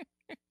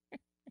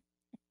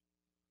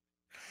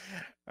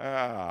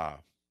 I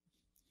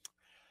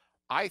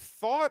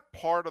thought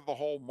part of the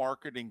whole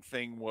marketing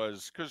thing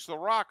was because The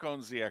Rock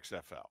owns the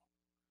XFL.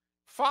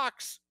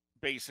 Fox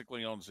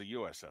basically owns the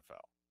USFL.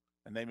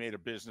 And they made a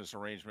business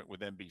arrangement with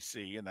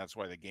NBC, and that's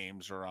why the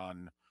games are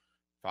on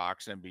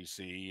Fox,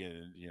 NBC,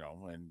 and,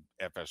 and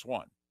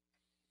FS1.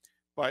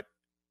 But,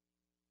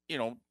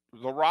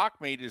 The Rock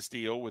made his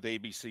deal with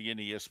ABC and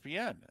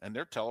ESPN, and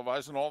they're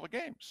televising all the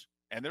games,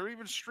 and they're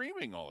even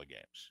streaming all the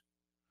games.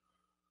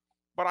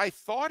 But I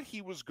thought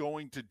he was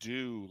going to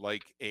do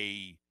like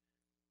a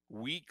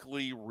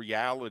weekly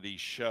reality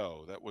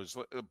show that was,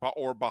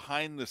 or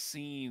behind the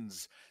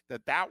scenes,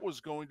 that was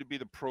going to be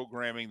the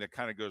programming that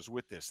kind of goes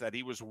with this, that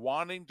he was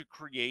wanting to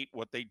create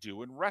what they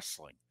do in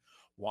wrestling,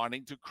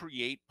 wanting to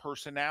create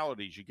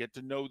personalities. You get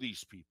to know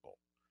these people,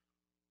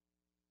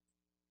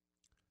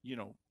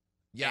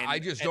 Yeah, I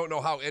just don't know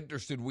how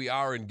interested we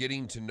are in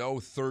getting to know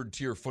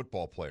third-tier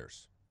football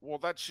players. Well,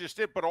 that's just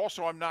it. But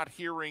also, I'm not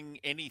hearing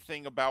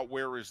anything about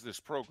where is this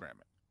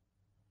programming.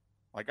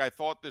 Like, I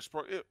thought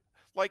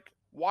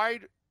why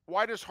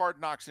does Hard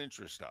Knocks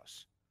interest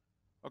us?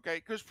 Okay,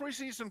 because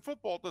preseason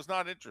football does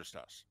not interest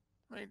us.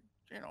 I mean,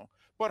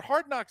 but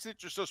Hard Knocks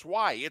interests us.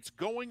 Why? It's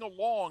going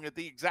along at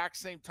the exact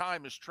same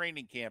time as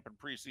training camp and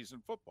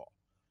preseason football.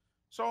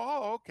 So,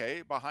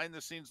 okay, behind the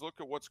scenes, look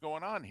at what's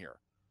going on here.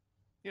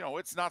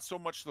 It's not so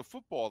much the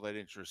football that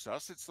interests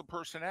us, it's the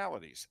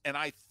personalities. And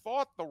I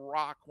thought The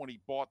Rock, when he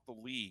bought the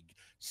league,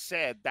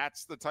 said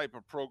that's the type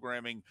of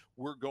programming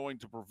we're going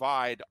to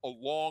provide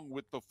along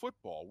with the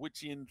football,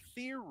 which in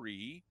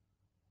theory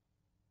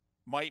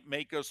might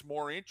make us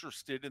more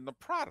interested in the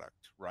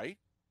product, right?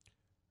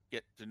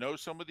 Get to know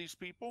some of these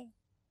people.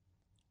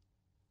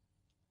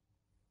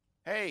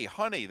 Hey,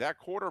 honey, that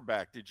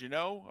quarterback, did you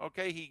know?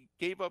 Okay, he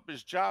gave up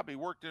his job. He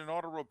worked in an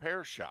auto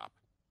repair shop.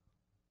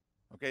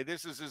 Okay,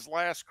 this is his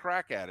last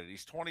crack at it.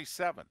 He's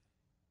 27.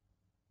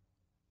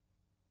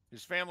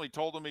 His family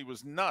told him he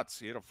was nuts.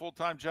 He had a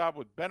full-time job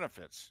with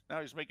benefits.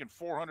 Now he's making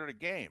 $400 a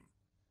game.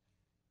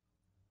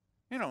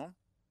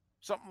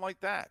 Something like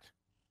that.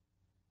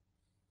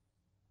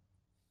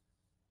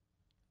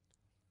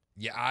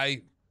 Yeah,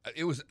 I'm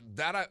going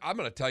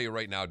to tell you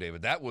right now,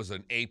 David, that was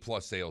an A+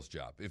 sales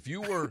job. If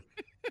you were,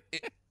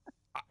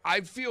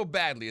 I feel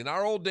badly. In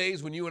our old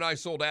days when you and I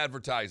sold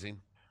advertising,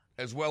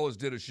 as well as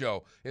did a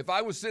show, if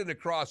I was sitting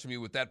across from you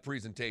with that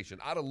presentation,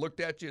 I'd have looked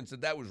at you and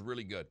said, that was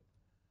really good.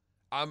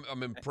 I'm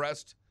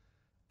impressed,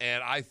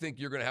 and I think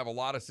you're going to have a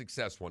lot of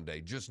success one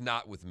day, just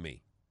not with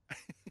me.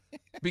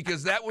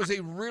 Because that was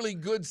a really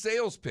good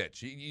sales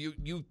pitch.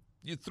 You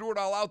threw it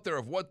all out there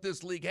of what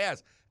this league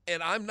has.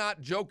 And I'm not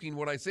joking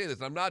when I say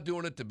this. I'm not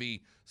doing it to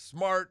be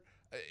smart.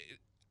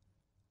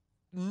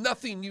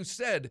 Nothing you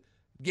said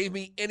gave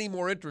me any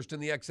more interest in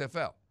the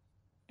XFL.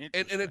 And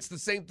it's the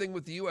same thing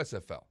with the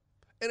USFL.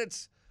 And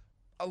it's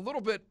a little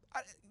bit,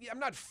 I'm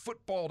not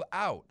footballed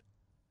out,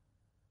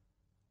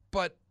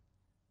 but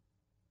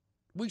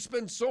we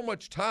spend so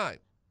much time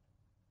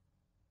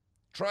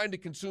trying to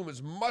consume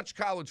as much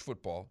college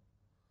football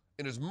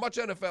and as much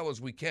NFL as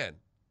we can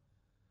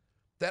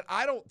that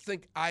I don't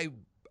think I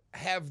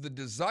have the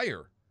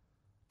desire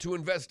to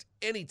invest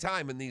any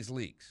time in these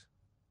leagues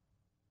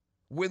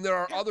when there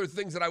are other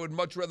things that I would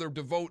much rather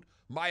devote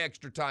my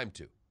extra time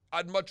to.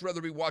 I'd much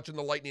rather be watching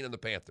the Lightning and the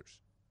Panthers.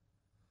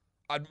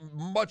 I'd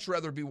much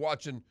rather be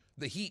watching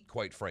the Heat,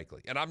 quite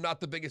frankly. And I'm not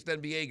the biggest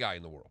NBA guy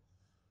in the world.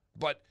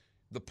 But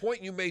the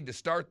point you made to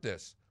start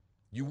this,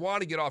 you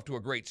want to get off to a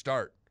great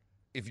start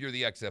if you're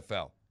the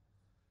XFL.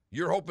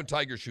 You're hoping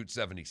Tiger shoots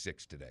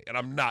 76 today. And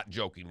I'm not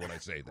joking when I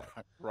say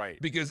that. Right.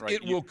 Because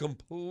it will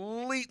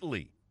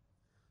completely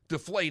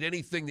deflate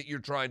anything that you're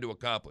trying to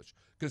accomplish.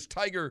 Because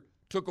Tiger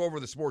took over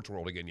the sports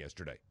world again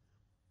yesterday.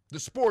 The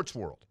sports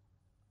world.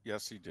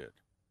 Yes, he did.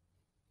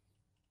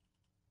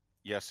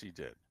 Yes, he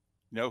did.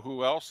 Know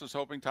who else is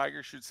hoping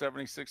Tiger shoots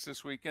 76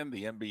 this weekend?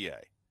 The NBA.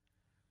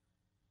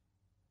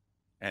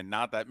 And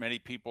not that many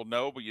people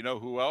know, but you know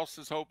who else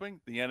is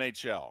hoping? The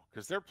NHL,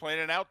 because they're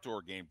playing an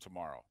outdoor game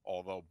tomorrow.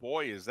 Although,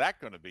 boy, is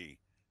that going to be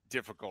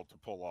difficult to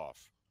pull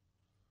off.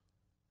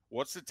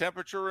 What's the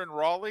temperature in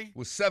Raleigh? It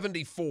was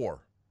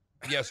 74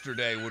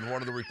 yesterday when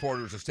one of the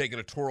reporters was taking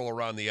a twirl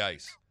around the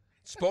ice.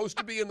 It's supposed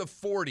to be in the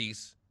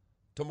 40s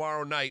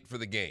tomorrow night for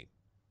the game.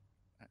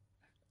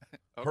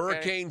 Okay.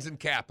 Hurricanes and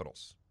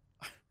Capitals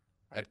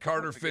at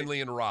Carter Finley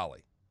in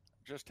Raleigh.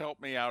 Just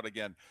help me out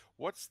again.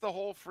 What's the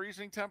whole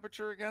freezing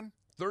temperature again?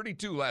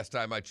 32 last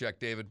time I checked,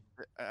 David.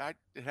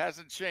 It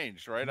hasn't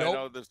changed, right? Nope. I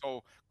know this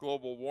whole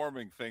global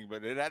warming thing,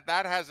 but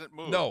that hasn't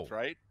moved, no.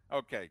 Right?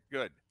 Okay,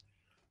 good.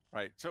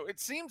 Right. So it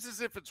seems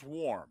as if it's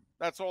warm.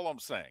 That's all I'm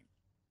saying.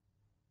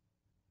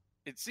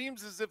 It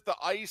seems as if the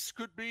ice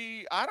could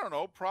be, I don't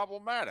know,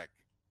 problematic.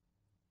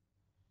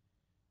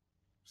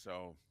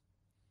 So,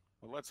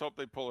 well, let's hope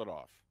they pull it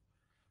off.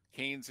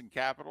 Canes and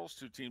Capitals,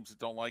 two teams that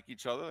don't like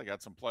each other. They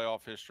got some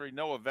playoff history.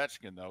 No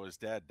Ovechkin, though. His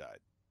dad died.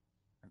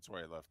 That's why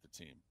he left the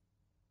team.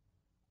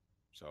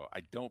 So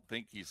I don't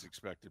think he's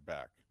expected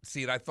back.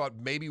 See, and I thought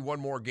maybe one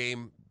more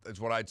game is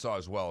what I saw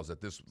as well, is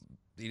that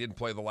he didn't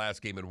play the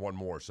last game in one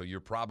more. So you're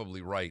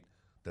probably right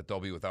that they'll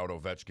be without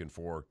Ovechkin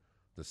for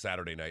the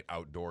Saturday night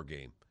outdoor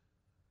game,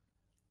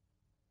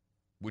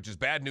 which is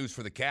bad news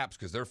for the Caps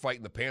because they're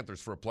fighting the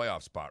Panthers for a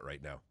playoff spot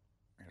right now.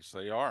 Yes,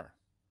 they are.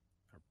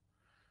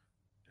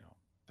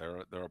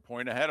 They're a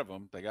point ahead of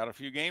them. They got a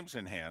few games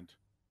in hand,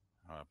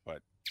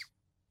 but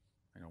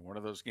one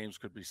of those games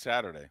could be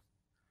Saturday,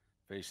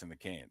 facing the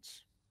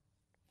Canes.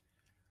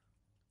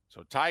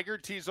 So Tiger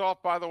tees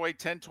off, by the way,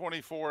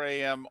 10:24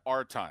 a.m.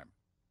 our time.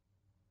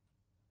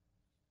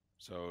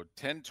 So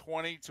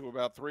 10:20 to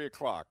about 3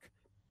 o'clock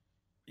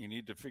You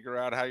need to figure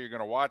out how you're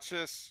going to watch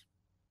this,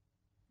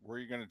 where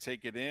you're going to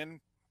take it in.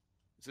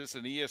 Is this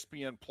an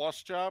ESPN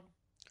Plus job?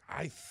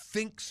 I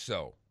think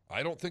so.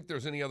 I don't think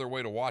there's any other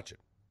way to watch it.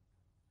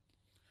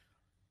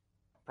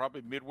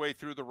 Probably midway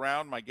through the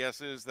round, my guess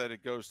is that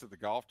it goes to the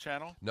Golf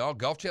Channel. No,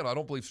 Golf Channel I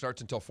don't believe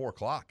starts until 4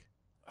 o'clock.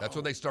 That's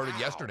when they started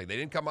yesterday. They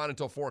didn't come on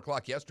until 4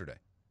 o'clock yesterday.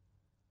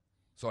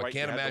 So Right, I can't you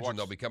had to imagine watch-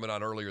 they'll be coming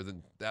on earlier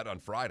than that on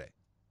Friday.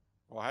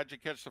 Well, how'd you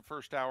catch the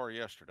first hour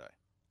yesterday?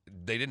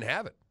 They didn't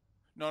have it.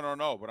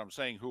 No, but I'm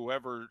saying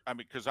whoever,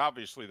 because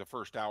obviously the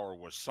first hour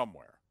was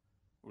somewhere.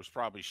 It was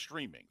probably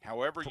streaming.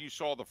 However you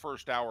saw the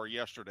first hour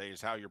yesterday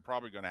is how you're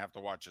probably going to have to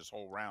watch this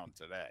whole round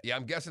today. Yeah,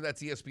 I'm guessing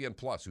that's ESPN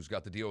Plus, who's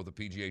got the deal with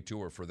the PGA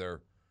Tour for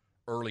their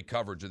early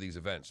coverage of these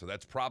events. So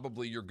that's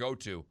probably your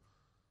go-to.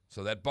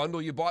 So that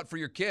bundle you bought for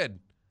your kid,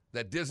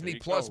 that Disney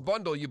Plus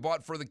bundle you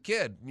bought for the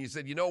kid, and you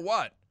said, you know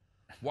what?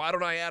 Why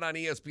don't I add on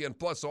ESPN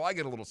Plus so I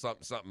get a little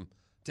something?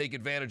 Take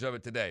advantage of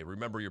it today.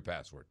 Remember your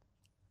password.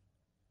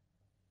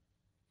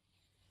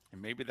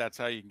 And maybe that's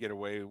how you can get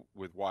away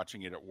with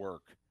watching it at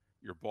work.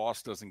 Your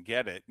boss doesn't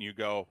get it, and you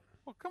go,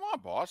 well, come on,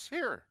 boss.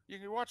 Here, you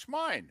can watch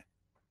mine.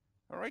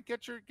 All right,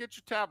 get your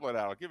tablet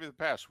out. I'll give you the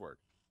password.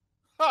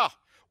 Ha!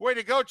 Way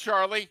to go,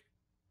 Charlie.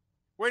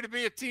 Way to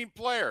be a team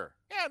player.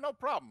 Yeah, no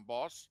problem,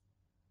 boss.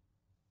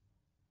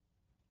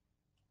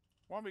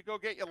 Want me to go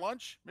get you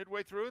lunch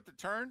midway through it, the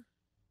turn?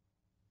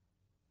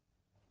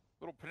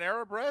 Little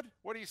Panera bread?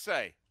 What do you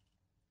say?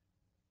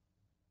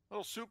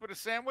 Little soup and a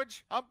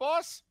sandwich? Huh,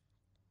 boss?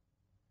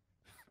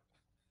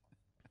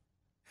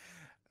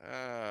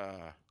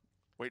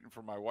 Waiting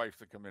for my wife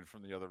to come in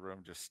from the other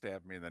room, just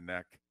stab me in the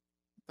neck.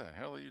 What the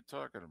hell are you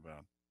talking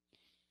about?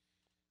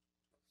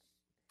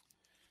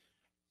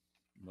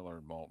 Miller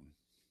and Moulton.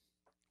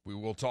 We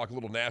will talk a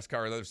little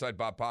NASCAR on the other side.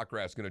 Bob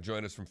Pockrass is going to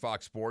join us from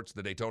Fox Sports.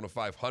 The Daytona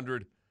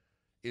 500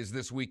 is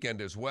this weekend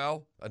as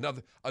well.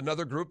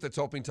 Another group that's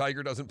hoping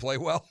Tiger doesn't play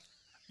well.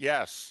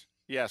 Yes.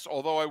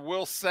 Although I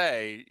will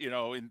say,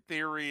 in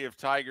theory, if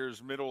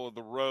Tiger's middle of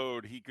the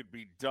road, he could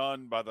be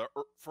done by the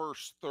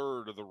first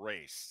third of the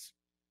race.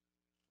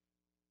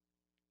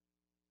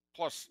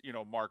 Plus,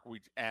 Mark,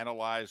 we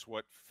analyze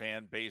what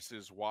fan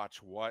bases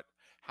watch what.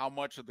 How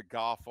much of the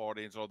golf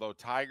audience, although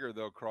Tiger,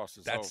 though,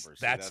 crosses over.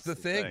 That's the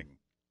thing.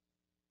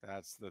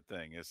 That's the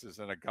thing. This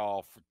isn't a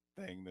golf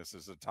thing. This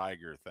is a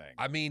Tiger thing.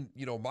 I mean,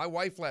 my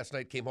wife last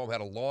night came home,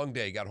 had a long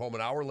day, got home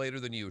an hour later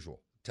than usual.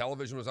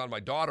 Television was on. My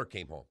daughter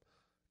came home,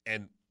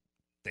 and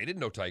they didn't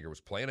know Tiger was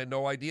playing. I had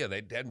no idea.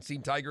 They hadn't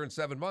seen Tiger in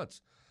 7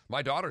 months.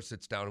 My daughter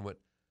sits down and went,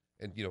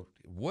 and,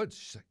 Woods,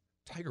 she's like,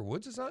 Tiger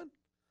Woods is on?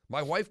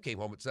 My wife came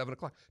home at 7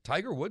 o'clock.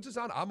 Tiger Woods is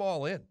on? I'm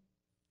all in.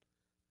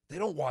 They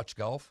don't watch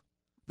golf.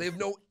 They have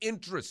no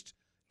interest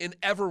in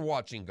ever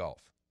watching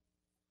golf.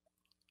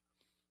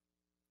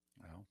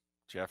 Well,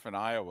 Jeff in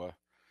Iowa,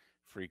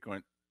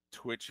 frequent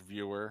Twitch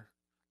viewer,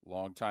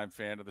 longtime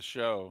fan of the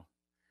show.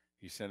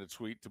 He sent a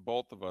tweet to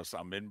both of us.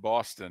 I'm in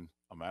Boston.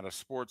 I'm at a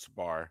sports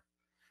bar.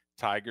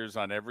 Tigers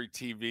on every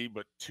TV,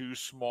 but two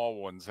small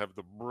ones have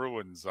the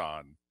Bruins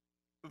on.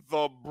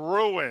 The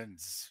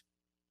Bruins.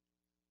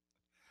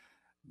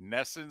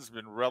 Nesson's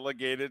been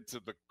relegated to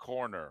the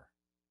corner.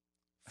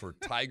 For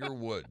Tiger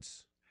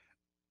Woods.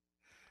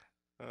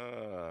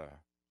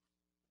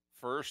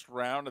 First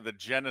round of the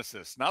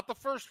Genesis. Not the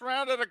first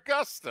round at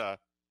Augusta.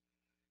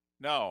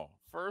 No,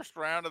 first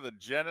round of the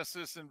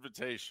Genesis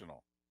Invitational.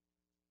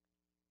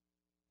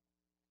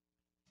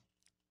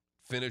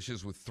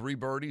 Finishes with 3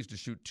 birdies to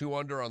shoot 2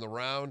 under on the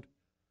round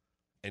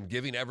and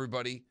giving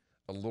everybody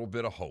a little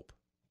bit of hope.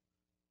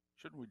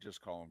 Shouldn't we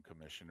just call him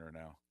Commissioner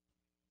now?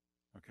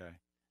 Okay.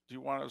 Do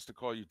you want us to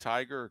call you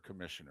Tiger or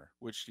Commissioner?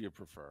 Which do you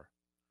prefer?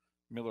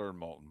 Miller and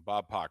Moulton.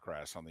 Bob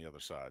Pockrass on the other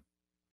side.